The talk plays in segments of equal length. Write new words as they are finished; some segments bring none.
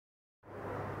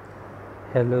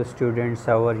Hello students,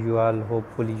 how are you all?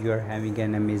 Hopefully you are having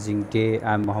an amazing day.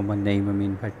 I'm Naeem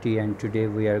Amin Bhatti and today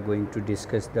we are going to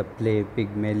discuss the play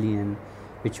Pygmalion,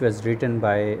 which was written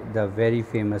by the very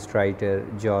famous writer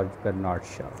George Bernard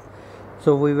Shaw.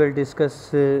 So we will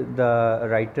discuss the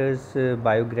writer's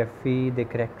biography, the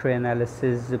character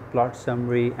analysis, plot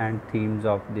summary and themes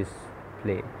of this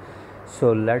play.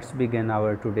 So let's begin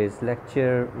our today's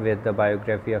lecture with the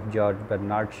biography of George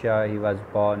Bernard Shaw. He was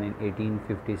born in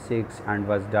 1856 and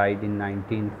was died in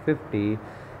 1950.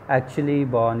 Actually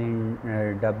born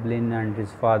in Dublin, and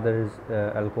his father's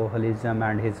alcoholism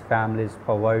and his family's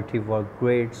poverty were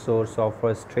great source of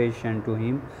frustration to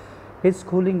him. His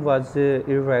schooling was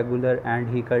irregular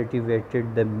and he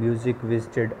cultivated the music,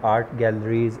 visited art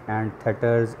galleries and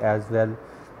theatres as well,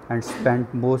 and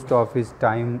spent most of his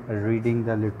time reading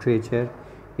the literature.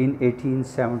 In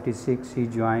 1876 he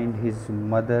joined his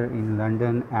mother in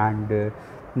London and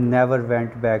never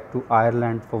went back to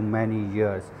Ireland for many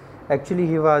years. Actually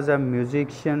he was a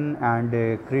musician and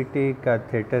a critic, a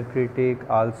theatre critic,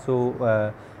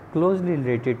 also closely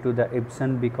related to the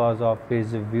Ibsen because of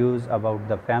his views about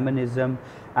the feminism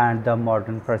and the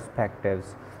modern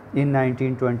perspectives. In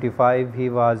 1925 he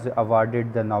was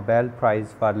awarded the Nobel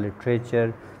Prize for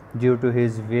Literature due to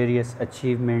his various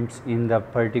achievements in the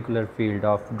particular field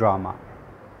of drama.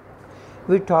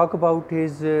 We talk about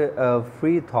his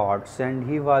free thoughts, and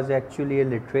he was actually a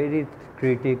literary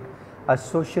critic, a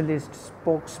socialist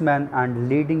spokesman and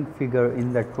leading figure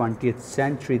in the 20th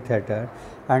century theatre,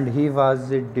 and he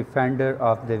was a defender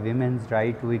of the women's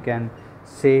right. We can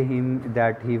say him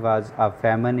that he was a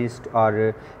feminist,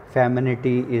 or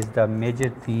femininity is the major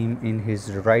theme in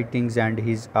his writings, and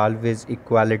he's always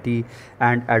equality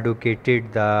and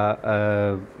advocated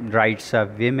the rights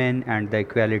of women and the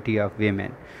equality of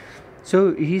women.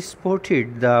 So he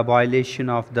supported the violation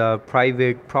of the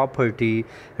private property,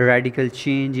 radical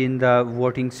change in the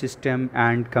voting system,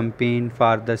 and campaigned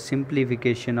for the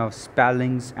simplification of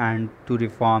spellings and to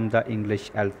reform the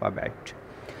English alphabet.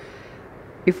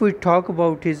 If we talk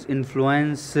about his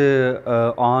influence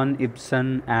on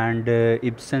Ibsen and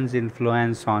Ibsen's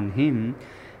influence on him,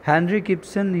 Henrik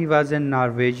Ibsen, he was a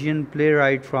Norwegian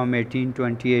playwright from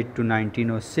 1828 to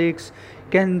 1906,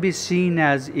 can be seen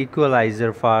as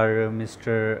equalizer for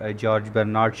Mr. George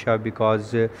Bernard Shaw,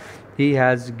 because he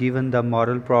has given the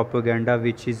moral propaganda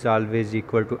which is always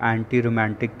equal to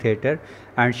anti-romantic theatre,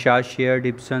 and Shaw shared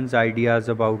Ibsen's ideas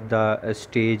about the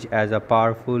stage as a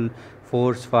powerful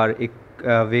force for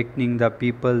awakening the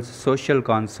people's social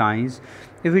conscience.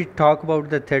 If we talk about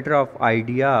the theatre of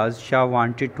ideas, Shaw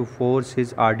wanted to force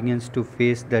his audience to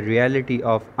face the reality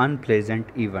of unpleasant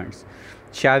events.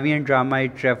 Shavian drama,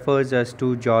 it refers us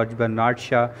to George Bernard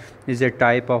Shaw, is a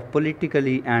type of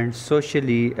politically and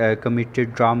socially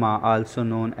committed drama, also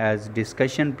known as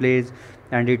discussion plays,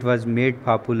 and it was made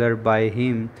popular by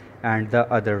him and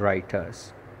the other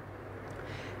writers.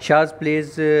 Shaw's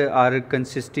plays are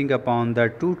consisting upon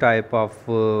the two type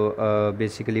of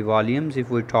basically volumes. If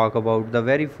we talk about the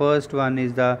very first one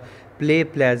is the play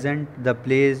pleasant, the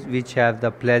plays which have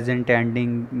the pleasant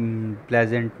ending,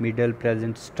 pleasant middle,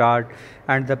 pleasant start,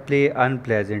 and the play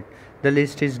unpleasant. The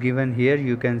list is given here.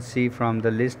 You can see from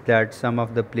the list that some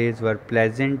of the plays were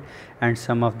pleasant and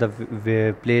some of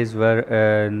the plays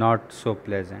were not so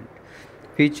pleasant.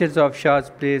 Features of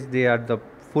Shaw's plays: they are the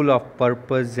full of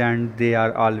purpose and they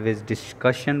are always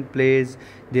discussion plays.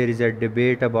 There is a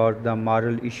debate about the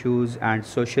moral issues and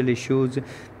social issues.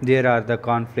 There are the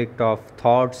conflict of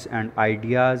thoughts and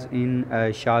ideas in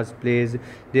Shaw's plays.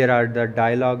 There are the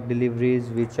dialogue deliveries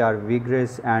which are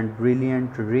vigorous and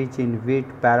brilliant, rich in wit,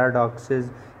 paradoxes,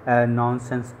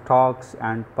 nonsense talks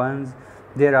and puns.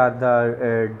 There are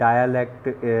the dialect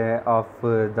of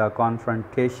the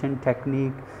confrontation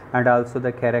technique, and also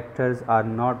the characters are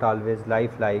not always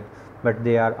lifelike, but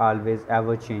they are always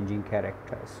ever changing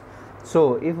characters.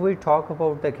 So if we talk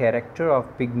about the character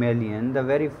of Pygmalion, the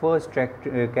very first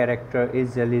character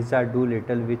is Eliza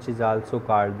Doolittle, which is also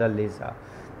called the Liza.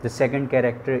 The second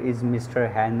character is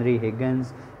Mr. Henry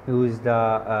Higgins, who is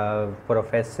the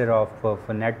professor of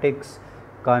phonetics.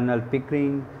 Colonel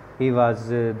Pickering, he was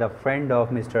the friend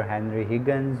of Mr. Henry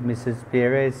Higgins, Mrs.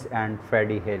 Pierce and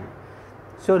Freddie Hill.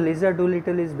 So Liza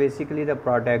Doolittle is basically the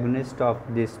protagonist of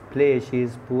this play. She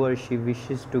is poor, she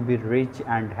wishes to be rich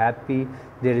and happy.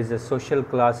 There is a social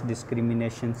class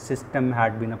discrimination system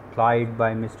had been applied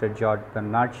by Mr. George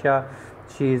Bernard Shaw.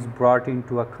 She is brought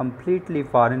into a completely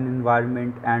foreign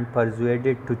environment and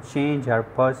persuaded to change her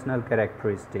personal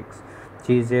characteristics.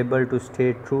 She is able to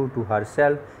stay true to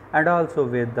herself and also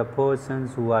with the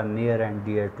persons who are near and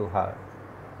dear to her.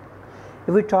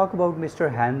 If we talk about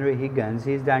Mr. Henry Higgins,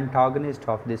 he is the antagonist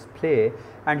of this play,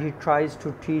 and he tries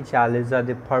to teach Eliza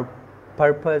the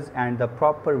purpose and the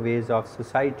proper ways of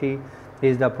society. He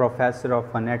is the professor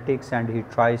of phonetics, and he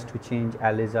tries to change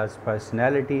Eliza's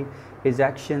personality. His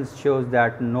actions shows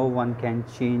that no one can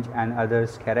change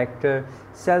another's character,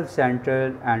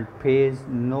 self-centered, and pays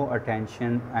no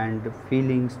attention and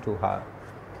feelings to her.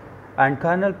 And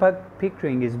Colonel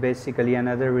Pickering is basically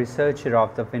another researcher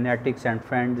of the phonetics and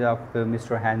friends of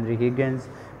Mr. Henry Higgins,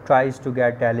 tries to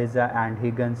get Eliza and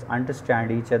Higgins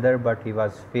understand each other, but he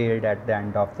was failed at the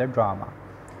end of the drama.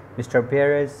 Mrs.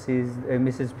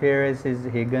 Perez is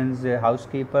Higgins'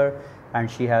 housekeeper, and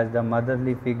she has the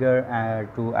motherly figure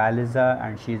to Eliza,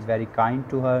 and she is very kind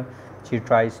to her. She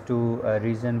tries to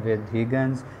reason with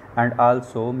Higgins, and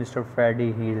also Mr.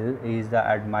 Freddie Hill is the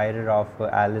admirer of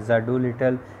Eliza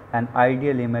Doolittle. An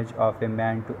ideal image of a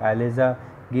man to Eliza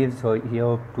gives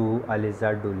hope to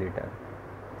Eliza Doolittle.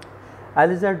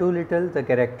 Eliza Doolittle, the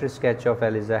character sketch of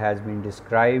Eliza has been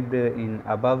described in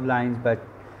above lines, but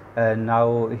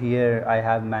now here I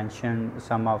have mentioned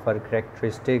some of her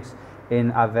characteristics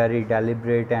in a very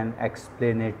deliberate and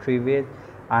explanatory way,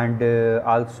 and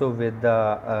also with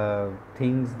the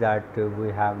things that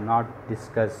we have not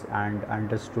discussed and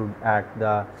understood at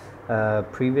the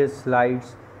previous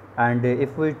slides. And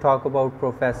if we talk about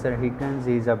Professor Higgins,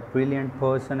 he is a brilliant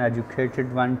person,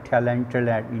 educated one, talented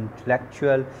and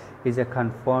intellectual. He is a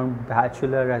confirmed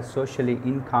bachelor, a socially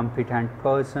incompetent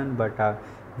person, but a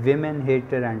women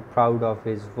hater and proud of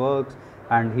his works.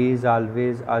 And he is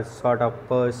always a sort of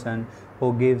person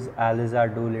who gives Eliza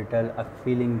Doolittle a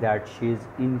feeling that she is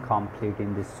incomplete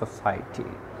in this society.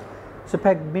 So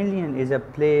Pygmalion is a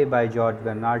play by George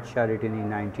Bernard Shaw, written in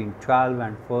 1912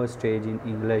 and first staged in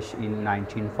English in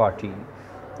 1914.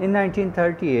 In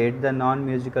 1938, the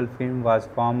non-musical film was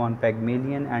formed on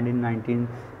Pygmalion, and in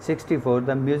 1964,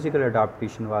 the musical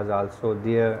adaptation was also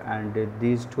there, and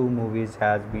these two movies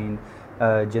has been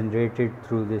generated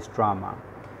through this drama.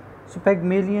 So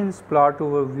Pygmalion's plot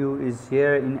overview is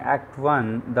here. In Act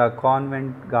 1, the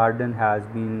convent garden has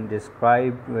been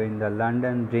described. In the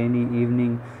London rainy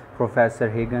evening, Professor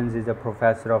Higgins is a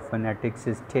professor of phonetics,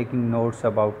 is taking notes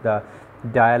about the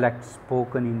dialect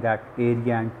spoken in that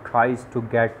area and tries to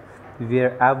get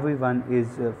where everyone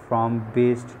is from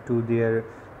based to their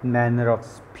manner of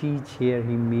speech. Here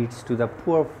he meets to the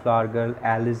poor flower girl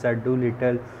Eliza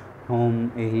Doolittle,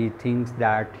 whom he thinks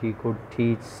that he could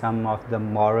teach some of the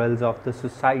morals of the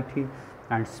society,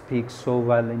 and speaks so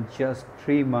well in just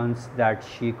 3 months that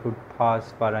she could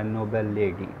pass for a noble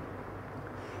lady.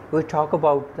 We talk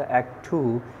about the Act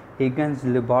 2, Higgins'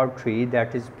 laboratory,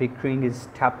 that is Pickering is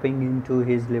stepping into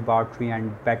his laboratory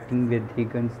and betting with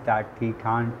Higgins that he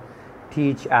can't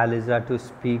teach Eliza to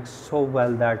speak so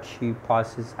well that she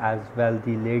passes as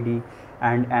wealthy lady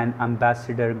and an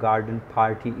ambassador garden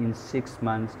party in 6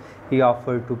 months. He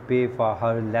offered to pay for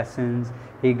her lessons.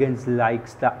 Higgins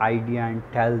likes the idea and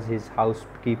tells his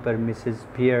housekeeper Mrs.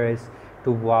 Pierce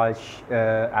to wash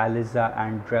Eliza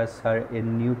and dress her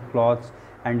in new clothes,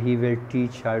 and he will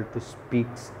teach her to speak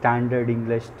standard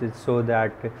English so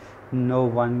that no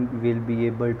one will be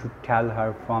able to tell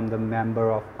her from the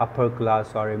member of upper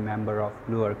class or a member of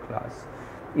lower class.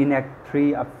 In Act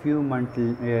 3, a few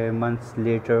months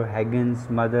later, Higgins'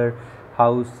 mother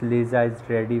house Liza is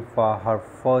ready for her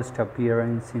first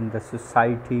appearance in the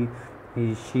society.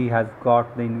 She has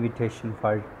got the invitation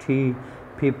for tea.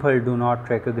 People do not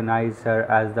recognize her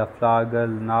as the flower girl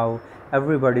now.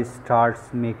 Everybody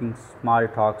starts making small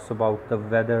talks about the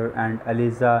weather, and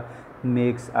Eliza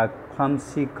makes a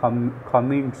clumsy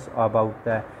comments about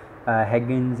the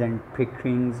Higgins, and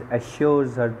Pickering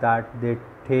assures her that they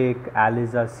take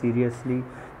Eliza seriously,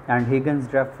 and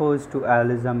Higgins refers to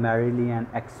Eliza merely an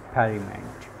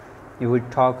experiment. We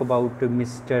would talk about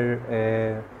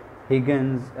Mr.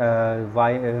 Higgins,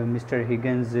 Mr.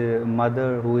 Higgins'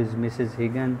 mother, who is Mrs.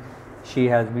 Higgins. She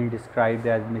has been described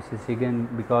as Mrs. Higgins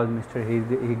because Mr.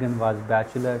 Higgins was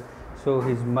bachelor, so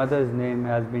his mother's name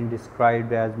has been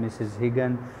described as Mrs.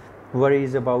 Higgins.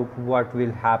 Worries about what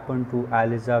will happen to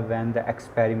Eliza when the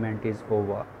experiment is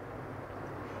over.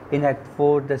 In Act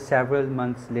 4, several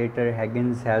months later,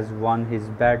 Higgins has won his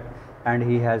bet, and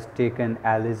he has taken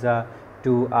Eliza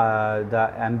to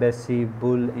the embassy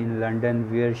ball in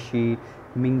London, where she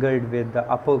mingled with the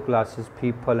upper classes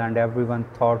people, and everyone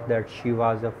thought that she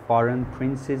was a foreign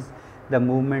princess. The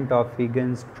movement of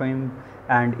Higgins' triumph,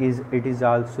 and it is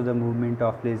also the movement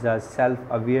of Liza's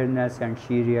self-awareness, and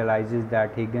she realizes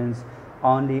that Higgins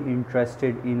only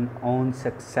interested in own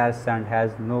success and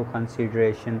has no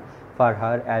consideration for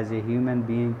her as a human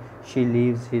being. She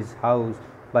leaves his house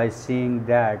by saying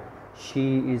that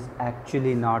she is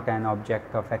actually not an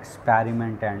object of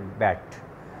experiment and bet.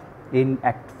 In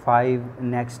Act 5,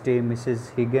 next day,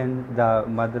 Mrs. Higgins, the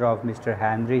mother of Mr.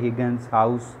 Henry Higgins'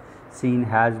 house scene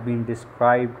has been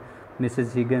described.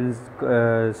 Mrs. Higgins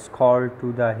called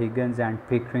to the Higgins and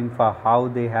Pickering for how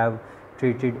they have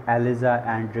treated Eliza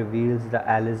and reveals that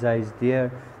Eliza is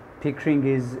there. Pickering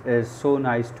is so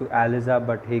nice to Eliza,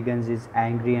 but Higgins is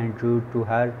angry and rude to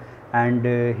her, and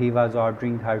he was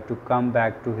ordering her to come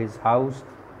back to his house.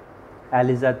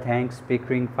 Eliza thanks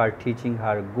Pickering for teaching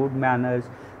her good manners,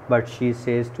 but she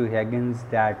says to Higgins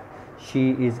that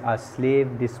she is a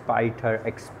slave despite her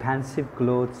expensive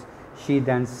clothes. She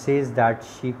then says that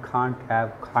she can't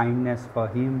have kindness for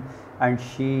him and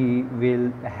she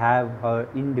will have her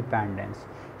independence.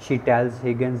 She tells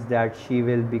Higgins that she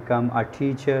will become a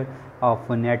teacher of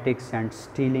phonetics and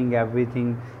stealing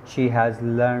everything she has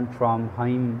learned from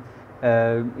him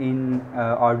in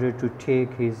order to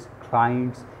take his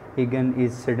clients. Higgins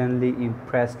is suddenly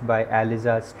impressed by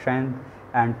Eliza's strength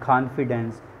and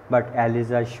confidence, but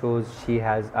Eliza shows she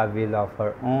has a will of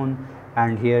her own.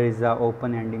 And here is the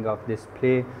open ending of this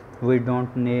play. We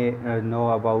don't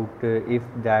know about if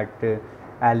that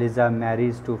Eliza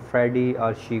marries to Freddie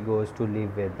or she goes to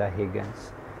live with the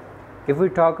Higgins. If we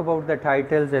talk about the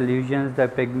titles, allusions, the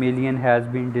Pygmalion has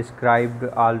been described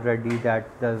already, that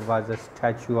there was a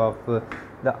statue of the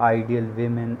ideal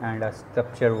women and a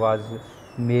sculpture was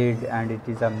made, and it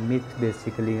is a myth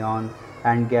basically on,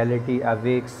 and Galatea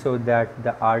awakes so that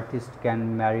the artist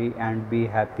can marry and be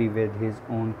happy with his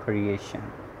own creation.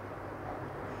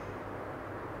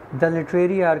 The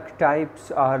literary archetypes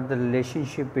are the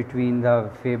relationship between the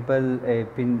fables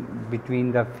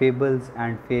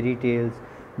and fairy tales.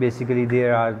 Basically,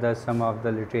 there are some of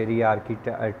the literary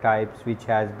archetypes which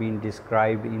has been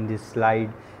described in this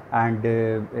slide, and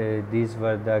these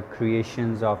were the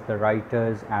creations of the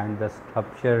writers and the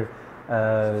sculpture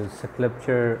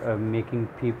making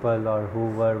people or who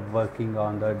were working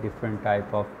on the different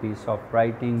type of piece of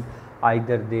writing.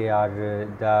 Either they are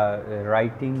the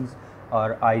writings,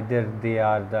 or either they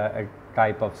are the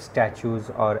type of statues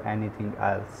or anything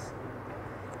else.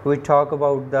 We talk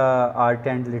about the art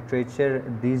and literature.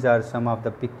 These are some of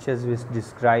the pictures which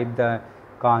describe the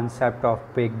concept of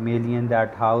Pygmalion,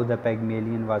 that how the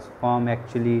Pygmalion was formed.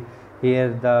 Actually,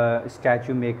 here the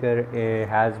statue maker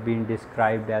has been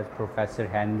described as Professor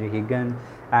Henry Higgins,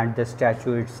 and the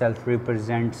statue itself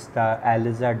represents the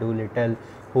Eliza Doolittle,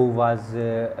 who was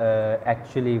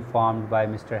actually formed by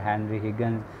Mr. Henry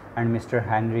Higgins, and Mr.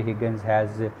 Henry Higgins has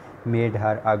made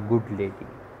her a good lady.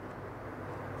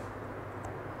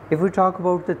 If we talk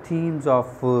about the themes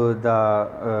of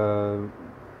the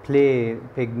play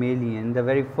Pygmalion, the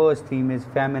very first theme is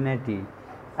femininity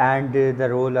and the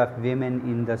role of women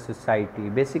in the society.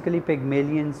 Basically,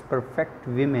 Pygmalion's perfect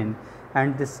women,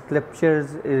 and the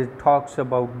sculptures talks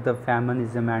about the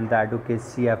feminism and the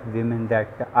advocacy of women,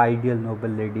 that the ideal noble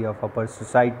lady of upper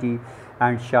society.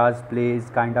 And Shah's play is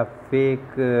kind of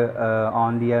fake,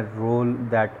 only a role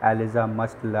that Eliza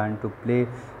must learn to play,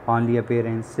 only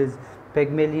appearances.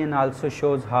 Pygmalion also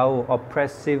shows how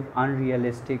oppressive,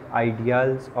 unrealistic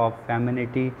ideals of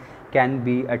femininity can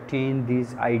be attained.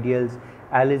 These ideals,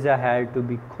 Eliza had to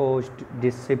be coached,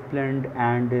 disciplined,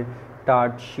 and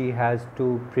taught she has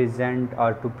to present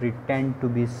or to pretend to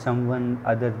be someone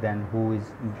other than who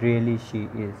is really she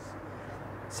is.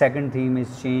 Second theme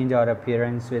is change or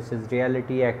appearance versus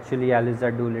reality. Actually,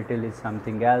 Eliza Doolittle is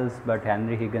something else, but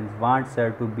Henry Higgins wants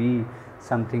her to be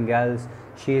something else.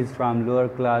 She is from lower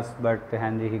class, but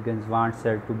Henry Higgins wants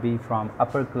her to be from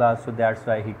upper class, so that's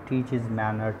why he teaches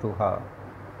manner to her.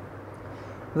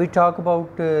 We talk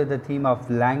about the theme of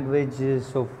language.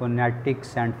 So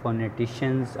phonetics and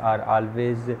phoneticians are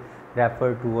always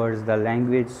referred towards the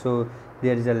language. So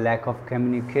there is a lack of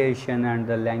communication and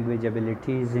the language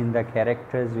abilities in the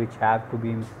characters which have to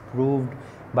be improved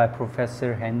by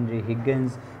Professor Henry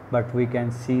Higgins, but we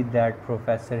can see that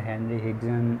Professor Henry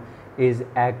Higgins is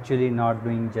actually not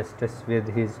doing justice with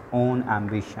his own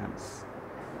ambitions.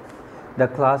 The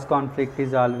class conflict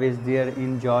is always there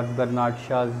in George Bernard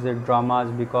Shaw's dramas,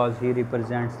 because he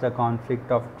represents the conflict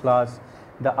of class,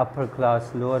 the upper class,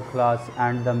 lower class,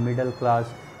 and the middle class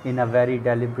in a very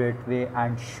deliberate way,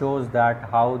 and shows that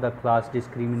how the class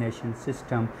discrimination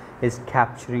system is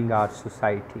capturing our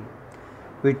society.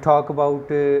 We talk about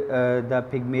the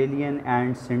Pygmalion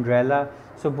and Cinderella.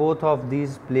 So both of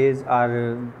these plays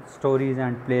are stories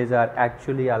and plays are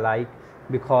actually alike,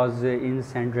 because in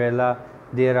Cinderella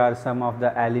there are some of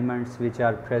the elements which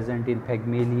are present in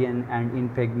Pygmalion, and in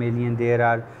Pygmalion there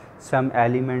are some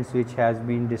elements which has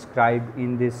been described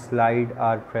in this slide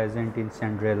are present in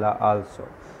Cinderella also.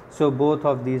 So both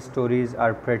of these stories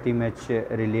are pretty much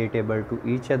relatable to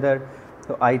each other.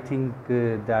 So I think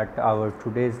that our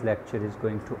today's lecture is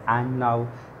going to end now,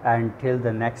 and till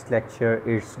the next lecture,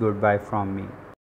 it's goodbye from me.